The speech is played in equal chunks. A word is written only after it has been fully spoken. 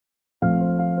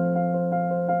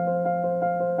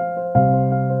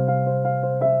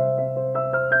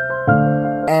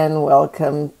and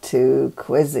welcome to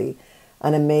Kwizie,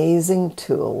 an amazing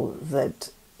tool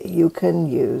that you can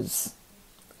use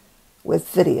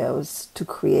with videos to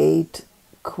create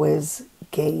quiz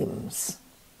games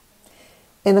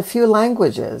in a few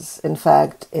languages, in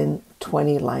fact in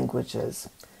 20 languages.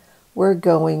 We're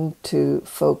going to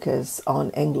focus on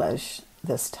English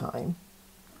this time.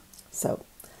 So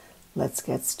let's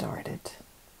get started.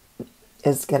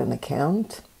 Is get an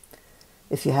account.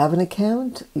 If you have an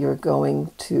account, you're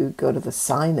going to go to the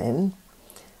sign in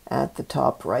at the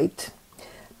top right.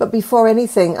 But before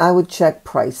anything, I would check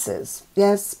prices.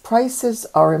 Yes, prices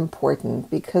are important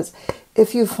because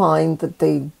if you find that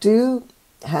they do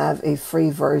have a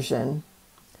free version,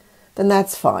 then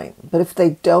that's fine. But if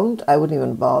they don't, I wouldn't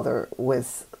even bother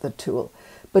with the tool.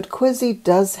 But Kwizie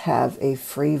does have a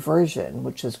free version,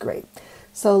 which is great.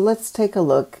 So let's take a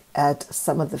look at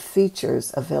some of the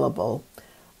features available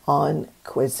on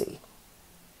Kwizie.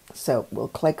 So we'll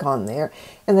click on there,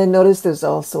 and then notice there's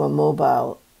also a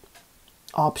mobile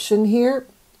option here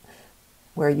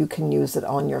where you can use it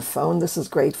on your phone. This is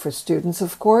great for students,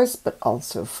 of course, but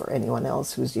also for anyone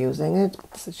else who's using it,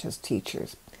 such as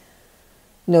teachers.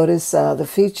 Notice the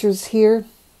features here.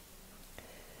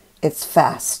 It's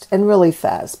fast, and really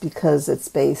fast, because it's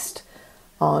based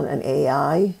on an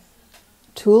AI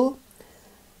tool.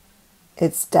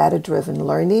 It's data-driven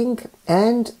learning,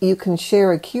 and you can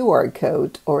share a QR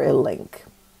code or a link.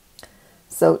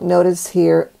 So notice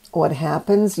here what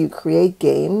happens. You create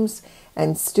games,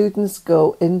 and students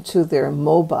go into their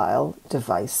mobile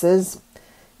devices,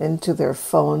 into their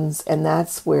phones, and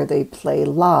that's where they play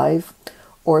live.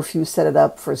 Or if you set it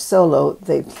up for solo,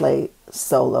 they play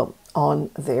solo on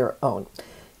their own.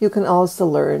 You can also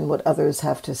learn what others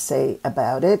have to say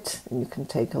about it, and you can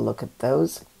take a look at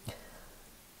those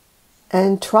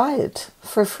and try it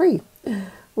for free,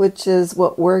 which is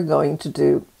what we're going to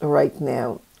do right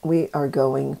now. We are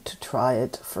going to try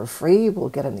it for free. We'll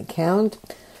get an account.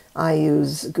 I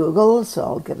use Google, so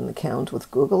I'll get an account with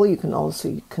Google. You can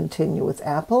also continue with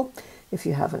Apple if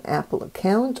you have an Apple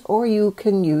account, or you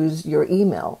can use your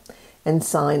email and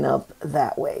sign up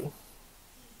that way.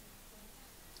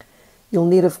 You'll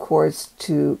need, of course,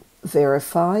 to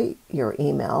verify your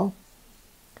email,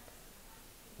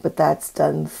 but that's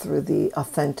done through the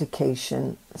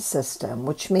authentication system,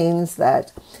 which means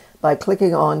that by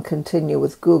clicking on Continue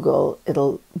with Google,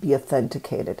 it'll be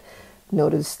authenticated.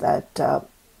 Notice that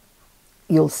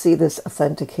you'll see this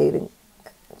authentication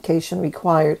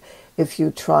required if you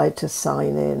try to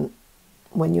sign in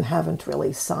when you haven't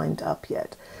really signed up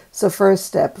yet. So first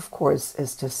step, of course,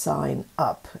 is to sign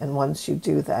up. And once you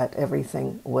do that,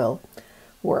 everything will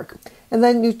work. And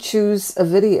then you choose a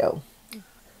video.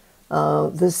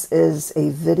 This is a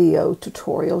video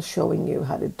tutorial showing you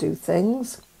how to do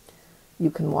things. You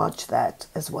can watch that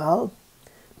as well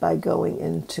by going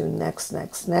into next,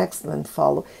 next, next, and then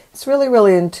follow. It's really,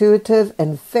 really intuitive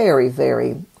and very,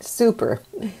 very super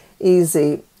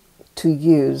easy to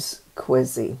use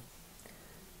Kwizie.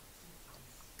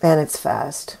 And it's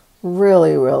fast.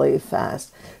 Really, really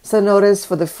fast. So notice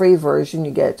for the free version,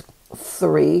 you get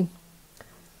 3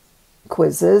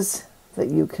 quizzes that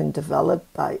you can develop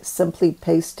by simply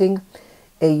pasting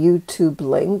a YouTube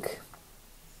link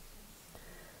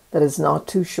that is not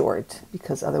too short,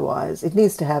 because otherwise it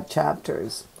needs to have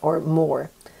chapters or more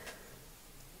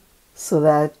so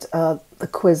that the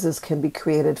quizzes can be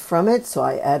created from it. So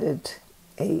I added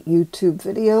a YouTube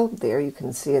video. There, you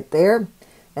can see it there.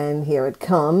 And here it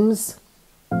comes.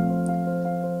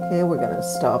 Okay, we're going to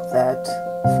stop that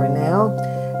for now.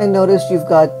 And notice you've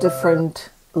got different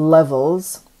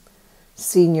levels: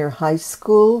 senior high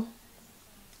school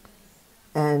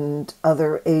and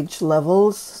other age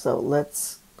levels. So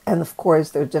and of course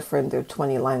they're different. They're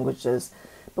 20 languages.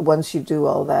 But once you do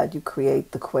all that, you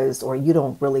create the quiz, or you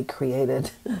don't really create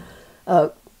it.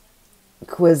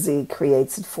 Kwizie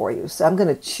creates it for you. So I'm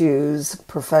going to choose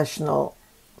professional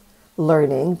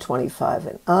learning 25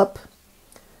 and up,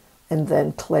 and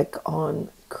then click on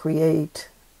create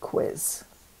quiz.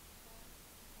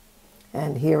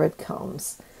 And here it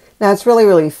comes. Now it's really,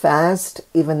 really fast,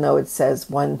 even though it says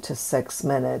 1 to 6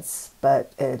 minutes,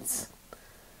 but it's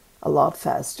a lot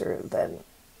faster than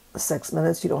 6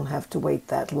 minutes. You don't have to wait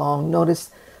that long.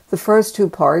 Notice the first 2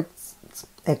 parts,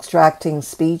 extracting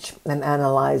speech and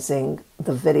analyzing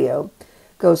the video,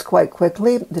 goes quite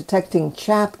quickly. Detecting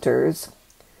chapters,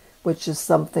 which is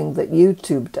something that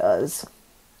YouTube does,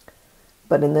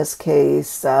 but in this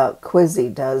case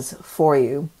Kwizie does for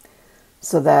you,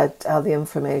 so that the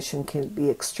information can be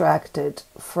extracted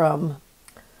from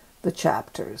the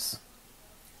chapters.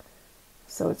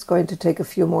 So it's going to take a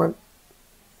few more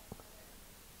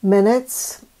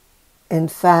minutes, In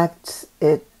fact,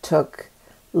 it took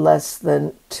less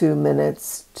than 2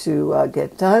 minutes to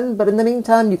get done. But in the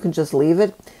meantime, you can just leave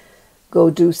it, go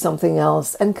do something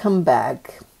else, and come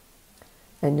back.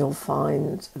 And you'll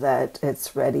find that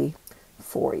it's ready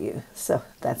for you. So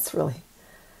that's really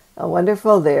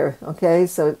wonderful there. Okay,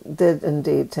 so it did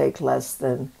indeed take less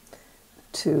than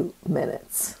 2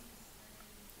 minutes.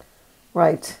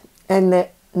 Right, and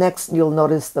next you'll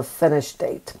notice the finish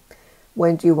date.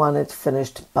 When do you want it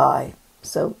finished by?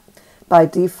 So by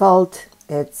default,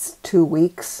 it's 2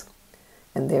 weeks.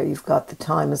 And there you've got the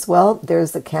time as well.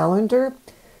 There's the calendar.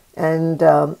 And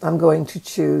I'm going to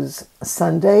choose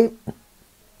Sunday,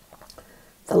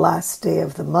 the last day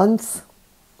of the month.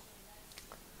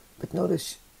 But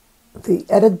notice the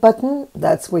edit button,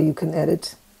 that's where you can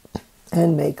edit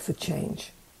and make the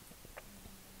change.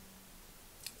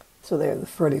 So there, the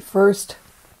 31st.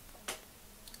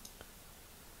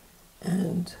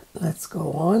 And let's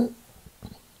go on.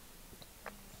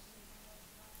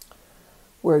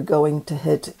 We're going to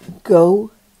hit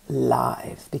go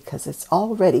live because it's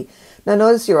all ready. Now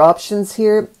notice your options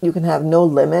here. You can have no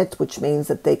limit, which means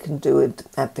that they can do it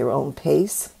at their own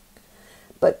pace.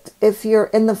 But if you're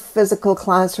in the physical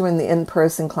classroom, in the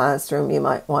in-person classroom, you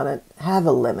might want to have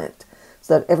a limit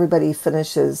so that everybody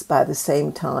finishes by the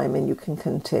same time and you can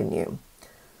continue.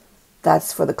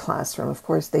 That's for the classroom. Of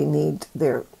course, they need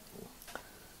their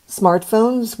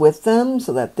smartphones with them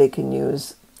so that they can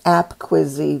use app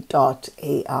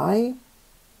Kwizie.ai.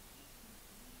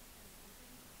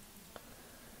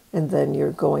 And then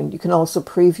you can also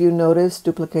preview notice,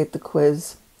 duplicate the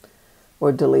quiz,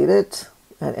 or delete it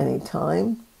at any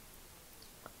time.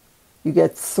 You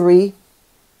get 3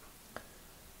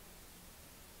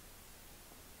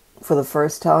 for the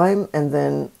first time, and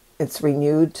then it's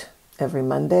renewed every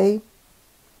Monday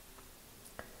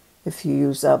if you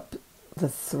use up the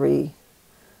 3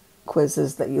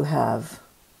 quizzes that you have.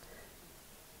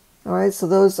 All right, so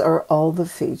those are all the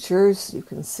features. You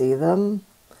can see them.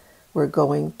 We're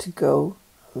going to go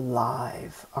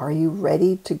live. Are you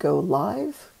ready to go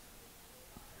live?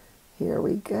 Here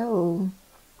we go.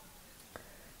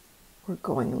 We're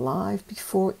going live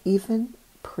before even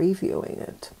previewing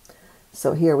it.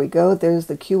 So here we go. There's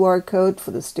the QR code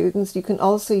for the students. You can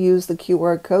also use the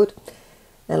QR code.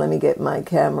 And let me get my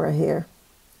camera here,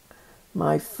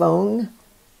 my phone,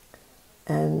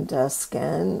 and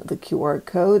scan the QR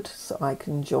code so I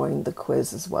can join the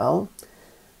quiz as well.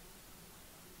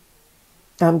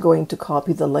 I'm going to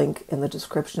copy the link in the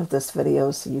description of this video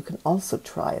so you can also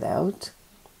try it out.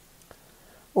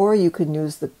 Or you can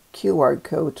use the QR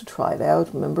code to try it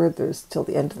out. Remember, there's till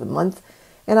the end of the month,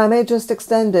 and I may just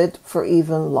extend it for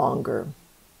even longer.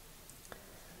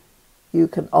 You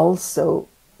can also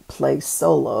play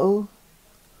solo.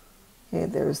 Okay,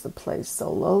 there's the play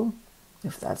solo,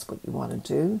 if that's what you want to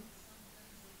do.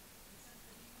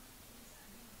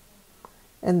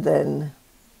 And then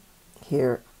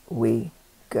here we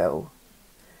go.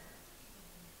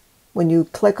 When you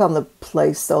click on the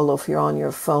play solo, if you're on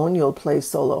your phone, you'll play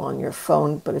solo on your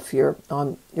phone. But if you're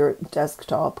on your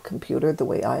desktop computer, the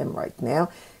way I am right now,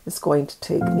 it's going to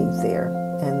take me there.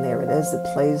 And there it is. It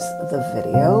plays the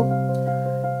video.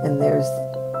 And there's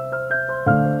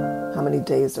how many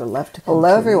days are left to continue.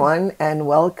 Hello, everyone, and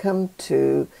welcome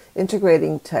to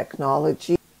Integrating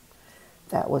Technology.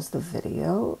 That was the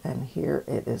video, and here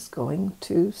it is going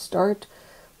to start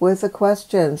with a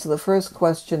question. So the first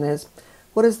question is,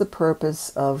 what is the purpose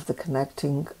of the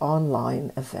Connecting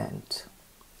Online event?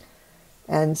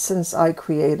 And since I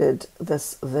created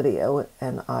this video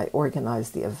and I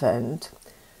organized the event,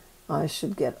 I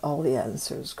should get all the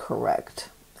answers correct.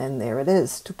 And there it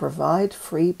is, to provide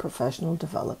free professional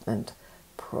development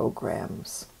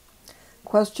programs.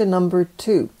 Question number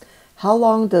 2, how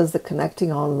long does the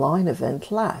Connecting Online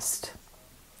event last?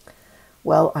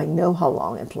 Well, I know how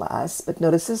long it lasts, but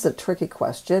notice this is a tricky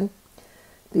question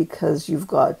because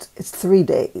it's 3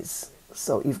 days.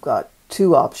 So you've got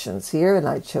 2 options here, and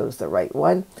I chose the right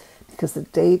one because the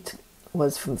date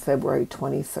was from February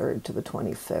 23rd to the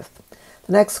 25th.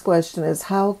 The next question is,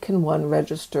 how can one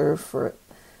register for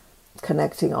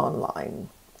Connecting Online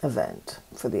event,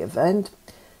 for the event?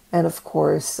 And of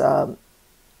course, the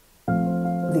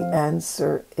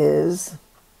answer is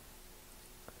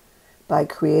by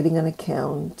creating an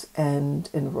account and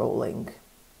enrolling.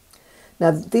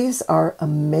 Now, these are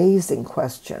amazing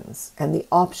questions, and the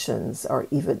options are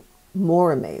even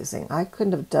more amazing. I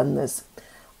couldn't have done this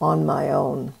on my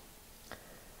own,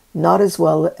 not as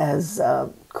well as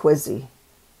Kwizie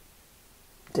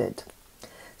did.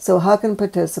 So how can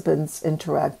participants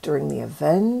interact during the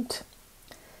event?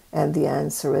 And the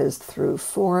answer is through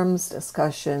forums,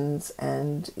 discussions,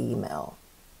 and email.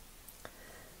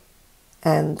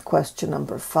 And question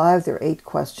number 5, there are 8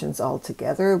 questions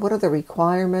altogether. What are the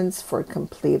requirements for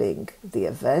completing the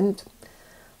event?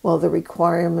 Well, the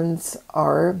requirements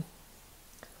are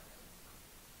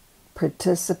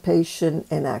participation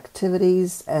in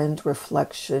activities and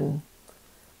reflection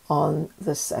on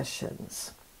the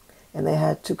sessions. And they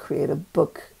had to create a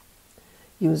book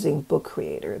using Book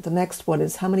Creator. The next one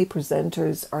is how many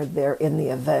presenters are there in the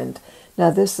event? Now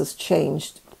this has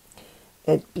changed.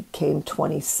 It became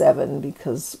 27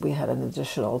 because we had an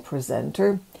additional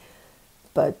presenter.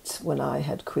 But when I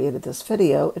had created this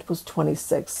video, it was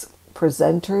 26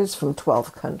 presenters from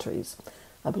 12 countries.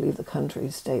 I believe the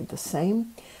countries stayed the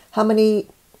same.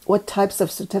 What types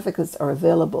of certificates are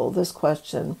available? This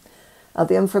question,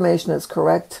 the information is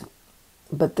correct,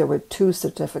 but there were 2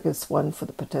 certificates, one for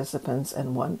the participants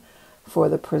and one for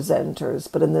the presenters.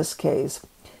 But in this case,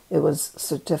 it was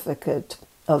certificate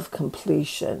of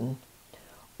completion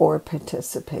or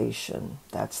participation.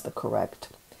 That's the correct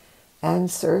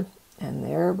answer. And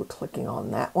there, we're clicking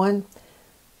on that one.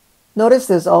 Notice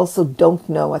there's also don't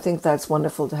know. I think that's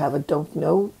wonderful to have a don't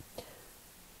know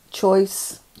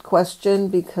choice question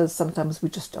because sometimes we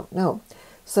just don't know.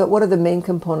 So what are the main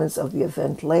components of the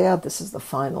event layout? This is the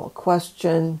final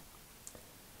question.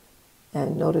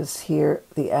 And notice here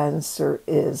the answer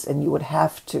is, and you would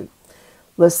have to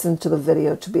listen to the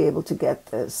video to be able to get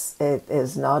this. It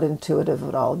is not intuitive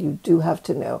at all. You do have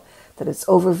to know that it's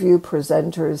overview,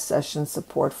 presenters, session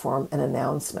support form, and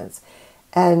announcements.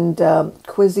 And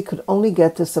Kwizie could only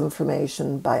get this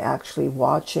information by actually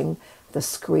watching the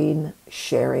screen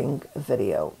sharing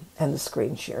video and the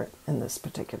screen share in this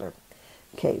particular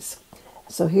case.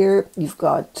 So here you've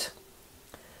got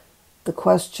the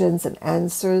questions and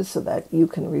answers so that you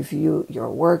can review your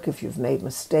work. If you've made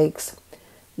mistakes,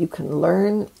 you can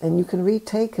learn and you can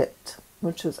retake it,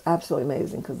 which is absolutely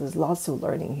amazing because there's lots of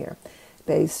learning here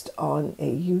based on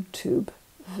a YouTube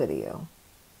video.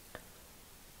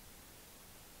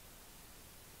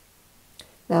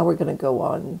 Now we're going to go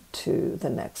on to the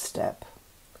next step.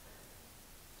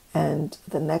 And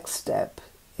the next step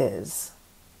is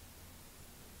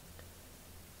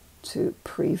to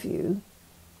preview.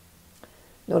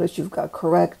 Notice you've got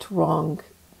correct, wrong,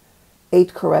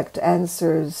 8 correct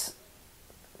answers,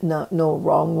 no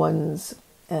wrong ones,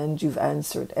 and you've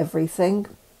answered everything.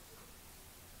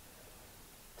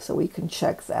 So we can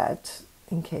check that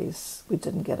in case we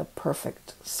didn't get a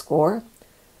perfect score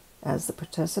as the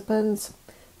participants.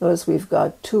 Notice we've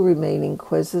got 2 remaining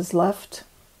quizzes left.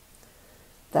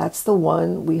 That's the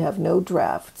one. We have no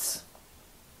drafts.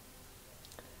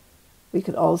 We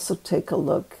could also take a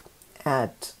look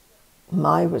at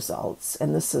my results,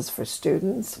 and this is for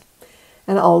students.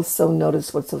 And also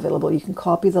notice what's available. You can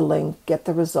copy the link, get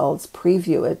the results,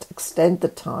 preview it, extend the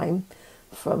time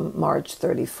from March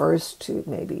 31st to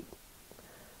maybe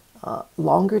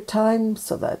longer time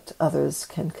so that others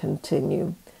can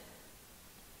continue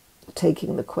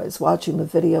taking the quiz, watching the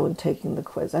video and taking the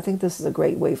quiz. I think this is a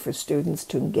great way for students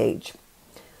to engage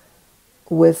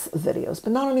with videos,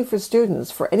 but not only for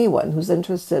students, for anyone who's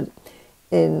interested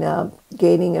in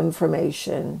gaining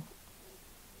information.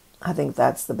 I think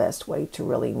that's the best way to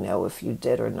really know if you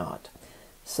did or not.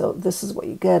 So this is what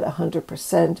you get,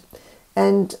 100%.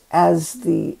 And as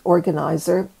the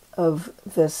organizer of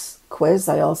this quiz,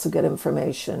 I also get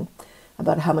information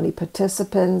about how many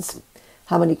participants,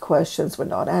 how many questions were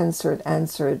not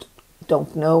answered,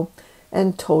 don't know,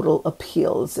 and total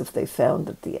appeals if they found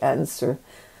that the answer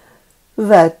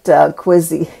that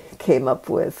Kwizie came up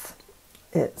with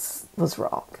was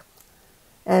wrong.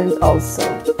 And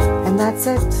that's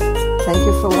it. Thank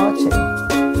you for watching.